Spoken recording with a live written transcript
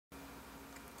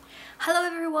Hello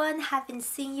everyone, haven't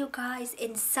seen you guys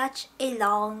in such a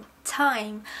long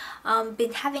time.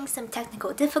 Been having some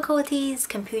technical difficulties.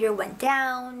 Computer went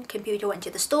down, computer went to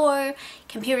the store,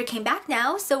 computer came back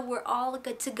now, so we're all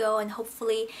good to go and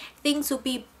hopefully things will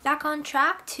be back on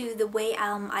track to the way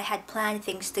I had planned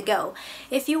things to go.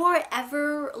 If you are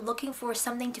ever looking for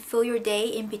something to fill your day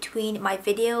in between my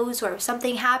videos or if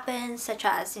something happens such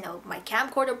as, my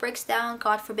camcorder breaks down,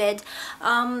 God forbid,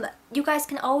 you guys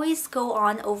can always go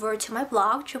on over to my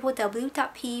blog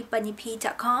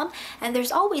www.pbunnyp.com, and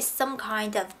there's always some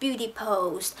kind of beauty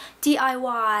post,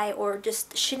 DIY, or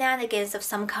just shenanigans of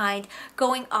some kind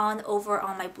going on over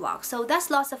on my blog. So that's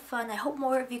lots of fun. I hope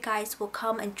more of you guys will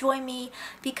come and join me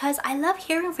because I love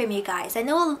hearing from you guys. I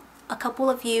know a couple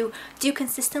of you do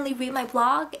consistently read my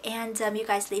blog and you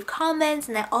guys leave comments,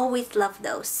 and I always love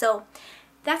those. So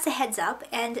that's a heads up.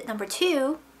 And number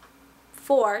two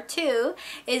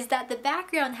is that the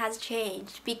background has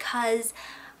changed because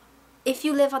if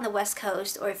you live on the West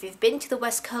Coast, or if you've been to the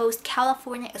West Coast,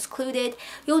 California excluded,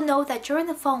 you'll know that during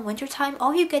the fall and winter time,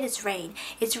 all you get is rain.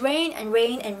 It's rain and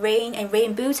rain and rain and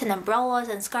rain boots and umbrellas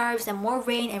and scarves and more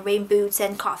rain and rain boots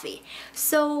and coffee.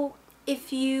 So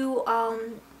if you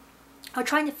are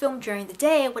trying to film during the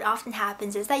day, what often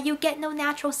happens is that you get no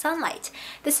natural sunlight.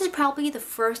 This is probably the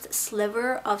first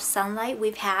sliver of sunlight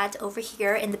we've had over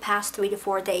here in the past 3 to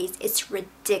 4 days. It's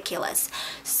ridiculous.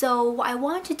 So what I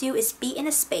want to do is be in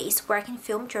a space where I can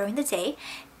film during the day,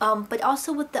 but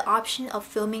also with the option of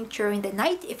filming during the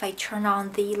night if I turn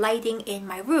on the lighting in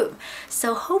my room.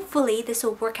 So hopefully this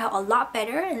will work out a lot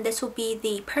better, and this will be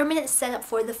the permanent setup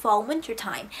for the fall winter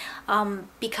time,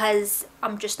 because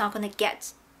I'm just not going to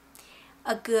get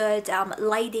a good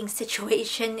lighting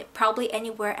situation probably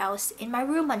anywhere else in my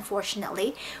room,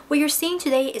 unfortunately. What you're seeing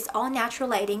today is all natural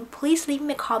lighting. Please leave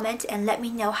me a comment and let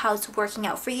me know how it's working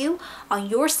out for you on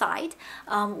your side.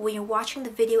 When you're watching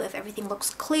the video, if everything looks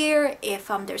clear,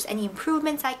 if there's any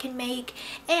improvements I can make,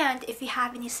 and if you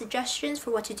have any suggestions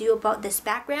for what to do about this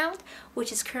background,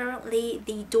 which is currently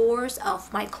the doors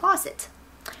of my closet.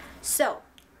 So,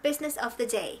 business of the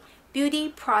day. Beauty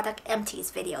product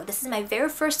empties video. This is my very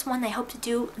first one. I hope to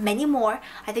do many more.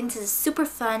 I think this is super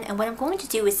fun, and what I'm going to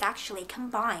do is actually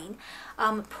combine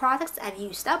products I've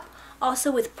used up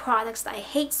also with products that I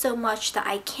hate so much that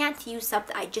I can't use up,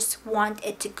 that I just want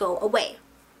it to go away.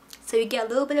 So you get a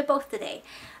little bit of both today.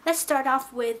 Let's start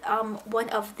off with one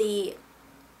of the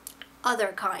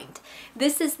other kind.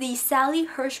 This is the Sally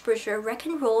Hershberger Wreck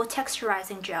and Roll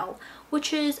Texturizing Gel,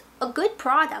 which is a good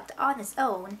product on its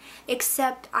own,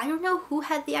 except I don't know who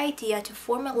had the idea to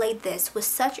formulate this with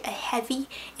such a heavy,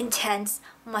 intense,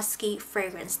 musky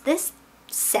fragrance. This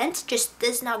scent just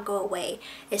does not go away.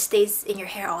 It stays in your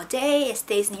hair all day, it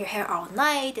stays in your hair all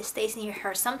night, it stays in your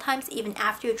hair sometimes even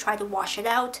after you try to wash it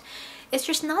out. It's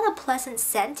just not a pleasant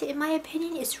scent in my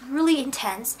opinion. It's really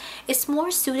intense. It's more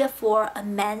suited for a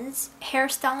men's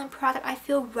hairstyling product, I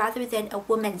feel, rather than a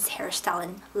woman's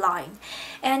hairstyling line.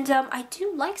 And I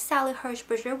do like Sally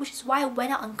Hershberger, which is why I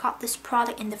went out and got this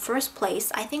product in the first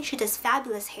place. I think she does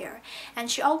fabulous hair,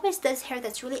 and she always does hair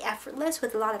that's really effortless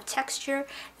with a lot of texture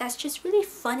that's just really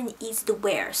fun and easy to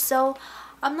wear. So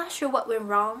I'm not sure what went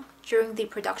wrong during the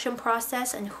production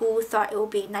process and who thought it would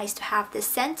be nice to have this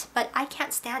scent, but I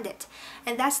can't stand it.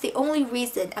 And that's the only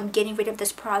reason I'm getting rid of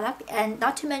this product, and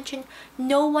not to mention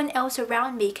no one else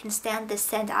around me can stand this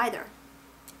scent either.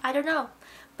 I don't know,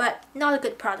 but not a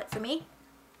good product for me.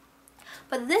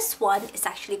 But this one is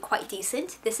actually quite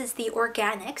decent. This is the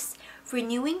Organics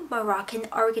Renewing Moroccan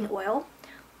Argan Oil,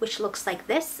 which looks like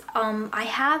this. I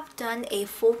have done a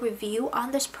full review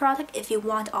on this product. If you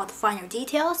want all the finer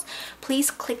details,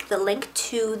 please click the link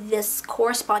to this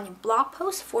corresponding blog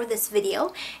post for this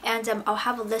video, and I'll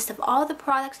have a list of all the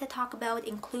products I talk about,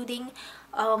 including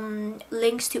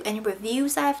links to any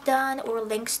reviews I've done or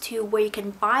links to where you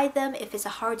can buy them if it's a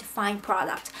hard to find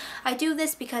product. I do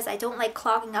this because I don't like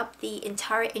clogging up the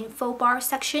entire info bar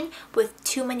section with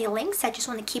too many links. I just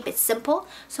want to keep it simple.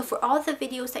 So for all the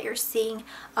videos that you're seeing,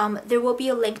 there will be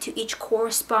a link to each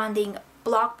corresponding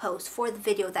blog post for the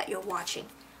video that you're watching.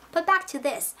 But back to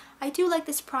this, I do like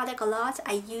this product a lot.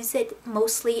 I use it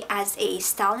mostly as a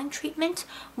styling treatment,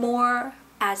 more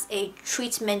as a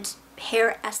treatment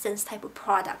hair essence type of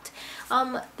product.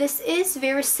 This is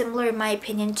very similar in my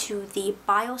opinion to the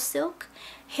BioSilk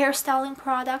hairstyling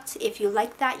products. If you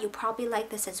like that, you probably like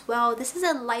this as well. This is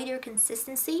a lighter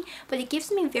consistency, but it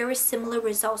gives me very similar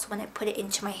results when I put it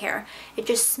into my hair. It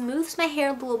just smooths my hair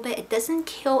a little bit. It doesn't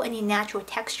kill any natural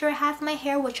texture I have in my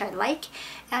hair, which I like,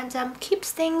 and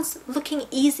keeps things looking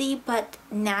easy but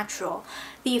natural.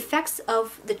 The effects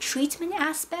of the treatment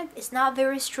aspect is not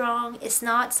very strong. It's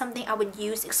not something I would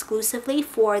use exclusively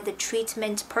for the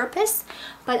treatment purpose,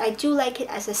 but I do like it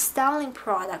as a styling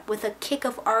product with a kick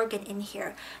of argan in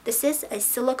here. This is a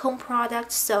silicone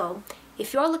product, so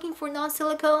if you're looking for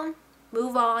non-silicone,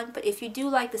 move on. But if you do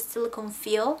like the silicone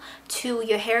feel to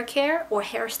your hair care or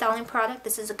hair styling product,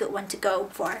 this is a good one to go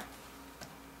for.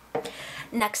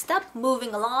 Next up,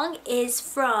 moving along, is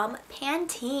from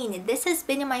Pantene. This has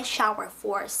been in my shower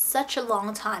for such a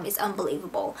long time. It's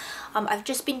unbelievable. I've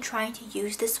just been trying to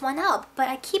use this one up, but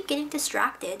I keep getting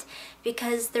distracted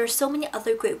because there's so many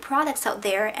other great products out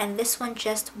there, and this one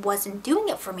just wasn't doing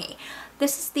it for me.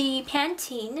 This is the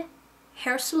Pantene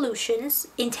Hair Solutions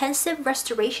Intensive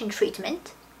Restoration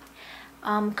Treatment.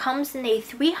 Comes in a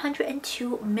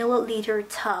 302 milliliter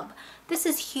tub. This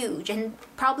is huge, and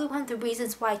probably one of the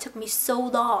reasons why it took me so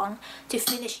long to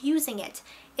finish using it.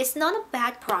 It's not a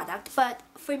bad product, but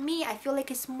for me, I feel like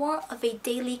it's more of a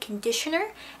daily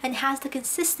conditioner and has the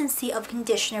consistency of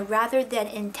conditioner rather than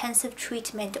intensive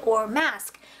treatment or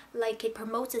mask like it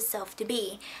promotes itself to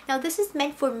be. Now, this is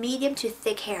meant for medium to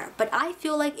thick hair, but I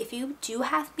feel like if you do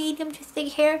have medium to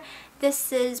thick hair,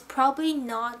 this is probably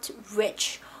not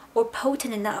rich or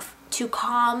potent enough to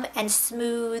calm and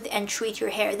smooth and treat your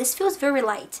hair. This feels very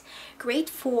light. Great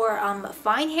for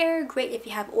fine hair, great if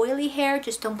you have oily hair,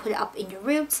 just don't put it up in your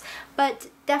roots, but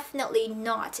definitely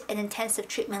not an intensive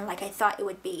treatment like I thought it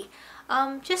would be.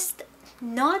 Just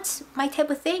not my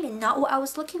type of thing and not what I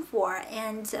was looking for,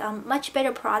 and much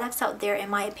better products out there in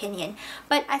my opinion.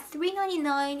 But at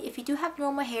 $3.99, if you do have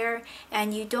normal hair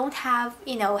and you don't have,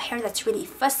 you know, hair that's really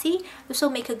fussy, this will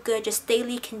make a good just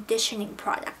daily conditioning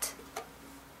product.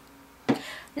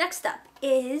 Next up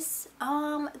is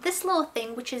this little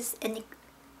thing, which is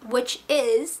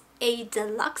a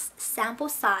deluxe sample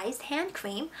sized hand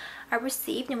cream I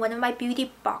received in one of my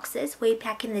beauty boxes way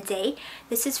back in the day.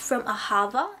 This is from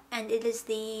Ahava, and it is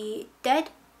the Dead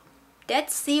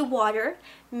Sea Water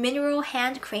Mineral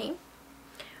Hand Cream.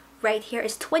 Right here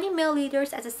is 20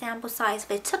 milliliters as a sample size,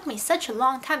 but it took me such a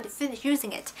long time to finish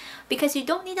using it because you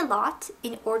don't need a lot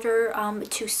in order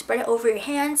to spread it over your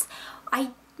hands.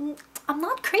 I'm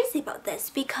not crazy about this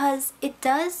because it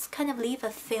does kind of leave a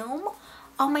film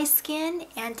on my skin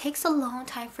and takes a long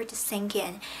time for it to sink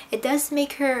in. It does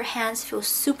make her hands feel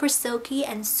super silky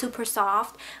and super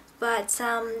soft, but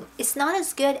it's not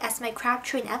as good as my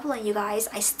Crabtree and Evelyn, you guys.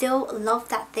 I still love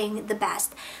that thing the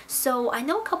best. So I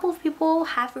know a couple of people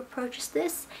have repurchased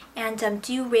this and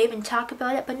do rave and talk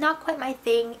about it, but not quite my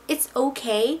thing. It's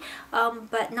okay,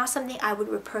 but not something I would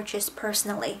repurchase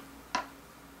personally.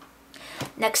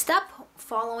 Next up,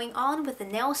 following on with the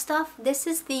nail stuff, this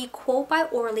is the Quo by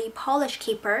Orly Polish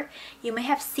Keeper. You may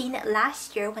have seen it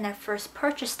last year when I first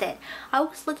purchased it. I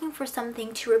was looking for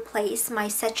something to replace my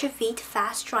Setravit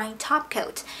Fast Drying Top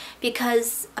Coat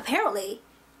because apparently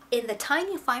in the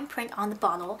tiny fine print on the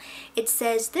bottle, it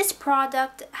says this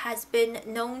product has been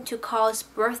known to cause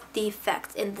birth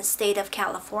defects in the state of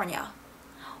California.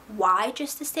 Why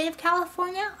just the state of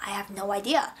California? I have no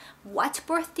idea. What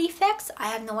birth defects? I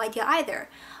have no idea either.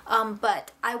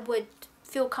 But I would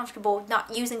feel comfortable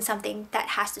not using something that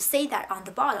has to say that on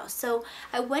the bottle. So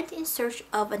I went in search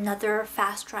of another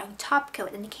fast drying top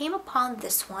coat and came upon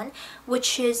this one,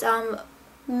 which is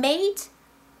made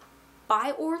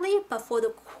by Orly but for the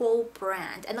Quo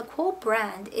brand, and the Quo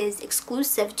brand is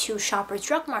exclusive to Shoppers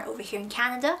Drug Mart over here in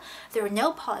Canada. Their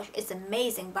nail polish is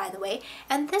amazing, by the way,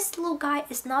 and this little guy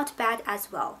is not bad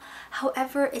as well.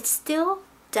 However, it still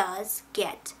does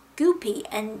get goopy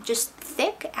and just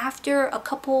thick after a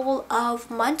couple of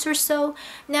months or so.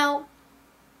 Now,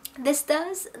 this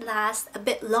does last a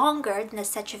bit longer than the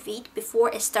Setravit before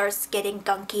it starts getting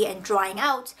gunky and drying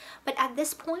out, but at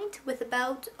this point, with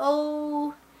about,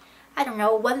 I don't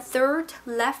know, 1/3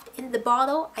 left in the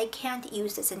bottle, I can't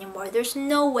use this anymore. There's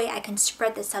no way I can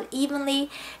spread this out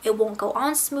evenly. It won't go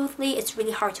on smoothly. It's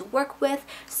really hard to work with,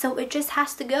 so it just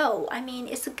has to go. I mean,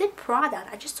 it's a good product.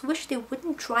 I just wish they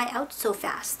wouldn't dry out so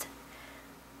fast.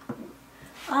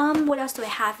 What else do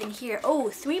I have in here? Oh,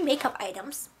 3 makeup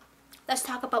items. Let's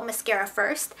talk about mascara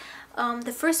first.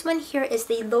 The first one here is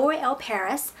the L'Oreal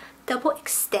Paris Double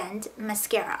Extend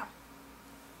Mascara.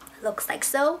 Looks like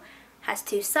so. Has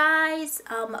 2 sides,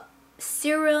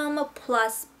 serum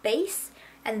plus base,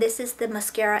 and this is the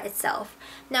mascara itself.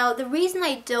 Now the reason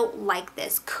I don't like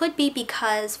this could be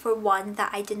because, for one,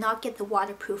 that I did not get the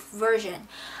waterproof version.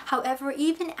 However,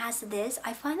 even as it is,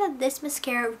 I find that this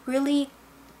mascara really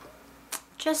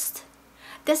just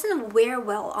doesn't wear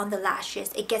well on the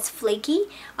lashes. It gets flaky.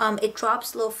 It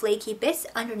drops little flaky bits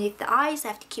underneath the eyes. I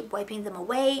have to keep wiping them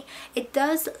away. It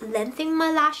does lengthen my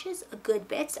lashes a good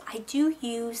bit. I do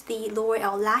use the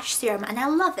L'Oreal Lash Serum and I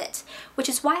love it, which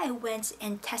is why I went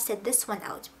and tested this one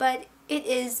out. But it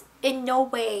is in no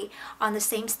way on the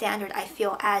same standard, I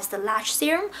feel, as the Lash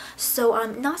Serum. So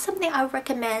not something I would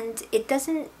recommend. It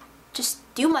doesn't just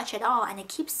do much at all, and it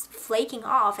keeps flaking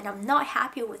off, and I'm not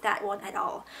happy with that one at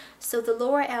all. So the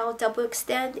L'Oreal Double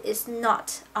Extend is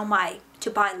not on my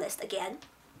to buy list again.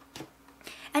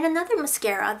 And another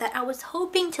mascara that I was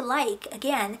hoping to like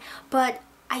again, but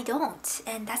I don't,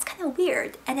 and that's kind of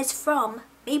weird, and it's from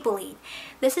Maybelline.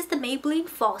 This is the Maybelline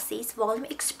Falsies Volume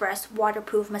Express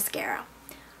Waterproof Mascara.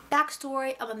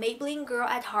 Backstory: I'm a Maybelline girl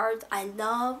at heart. I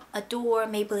love, adore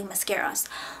Maybelline mascaras.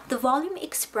 The Volume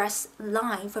Express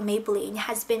line from Maybelline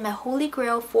has been my holy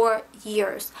grail for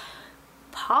years.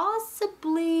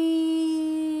 Possibly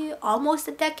almost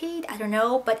a decade, I don't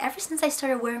know, but ever since I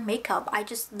started wearing makeup, I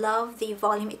just love the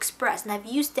Volume Express, and I've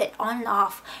used it on and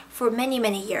off for many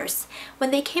years.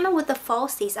 When they came out with the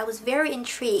Falsies, I was very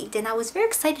intrigued and I was very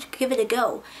excited to give it a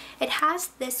go. It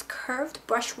has this curved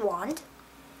brush wand,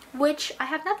 which I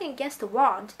have nothing against the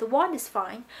wand. The wand is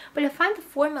fine, but I find the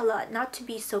formula not to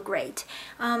be so great.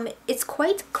 It's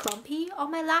quite clumpy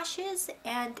on my lashes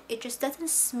and it just doesn't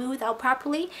smooth out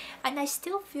properly, and I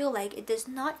still feel like it does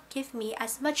not give me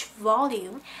as much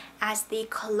volume as the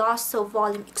Colossal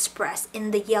Volume Express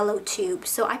in the yellow tube.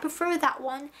 So I prefer that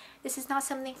one. This is not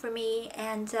something for me,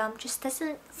 and just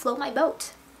doesn't float my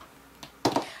boat.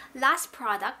 Last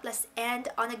product, let's end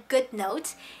on a good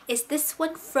note, is this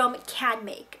one from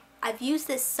Handmade. I've used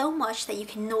this so much that you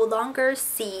can no longer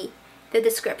see the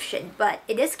description, but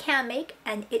it is Handmade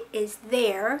and it is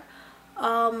there.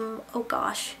 Oh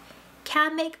gosh.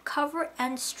 Handmade Cover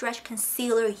and Stretch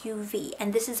Concealer UV,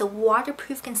 and this is a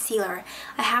waterproof concealer.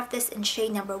 I have this in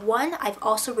shade number 1. I've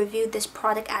also reviewed this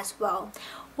product as well.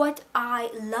 What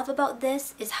I love about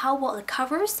this is how well it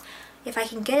covers. If I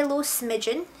can get a little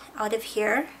smidgen out of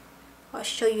here, I'll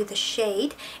show you the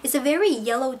shade. It's a very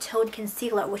yellow toned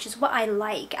concealer, which is what I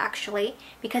like actually,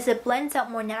 because it blends out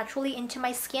more naturally into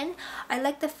my skin. I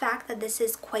like the fact that this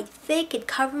is quite thick, it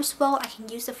covers well. I can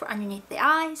use it for underneath the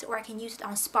eyes, or I can use it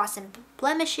on spots and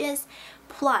blemishes.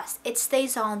 Plus, it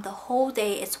stays on the whole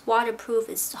day. It's waterproof,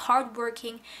 it's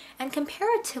hardworking, and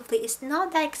comparatively, it's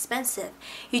not that expensive.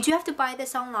 You do have to buy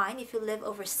this online if you live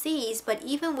overseas, but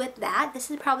even with that, this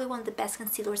is probably one of the best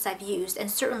concealers I've used, and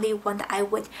certainly one that I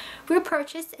would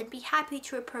repurchase and be happy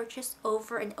to repurchase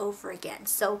over and over again.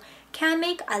 So,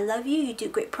 Handmade, I love you. You do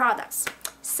great products.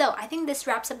 So I think this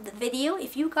wraps up the video.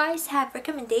 If you guys have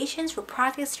recommendations for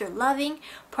products you're loving,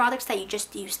 products that you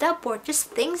just used up, or just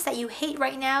things that you hate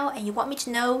right now and you want me to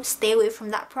know, stay away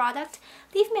from that product,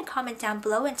 leave me a comment down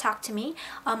below and talk to me.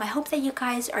 I hope that you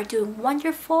guys are doing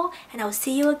wonderful, and I'll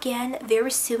see you again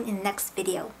very soon in the next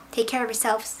video. Take care of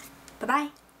yourselves. Bye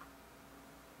bye.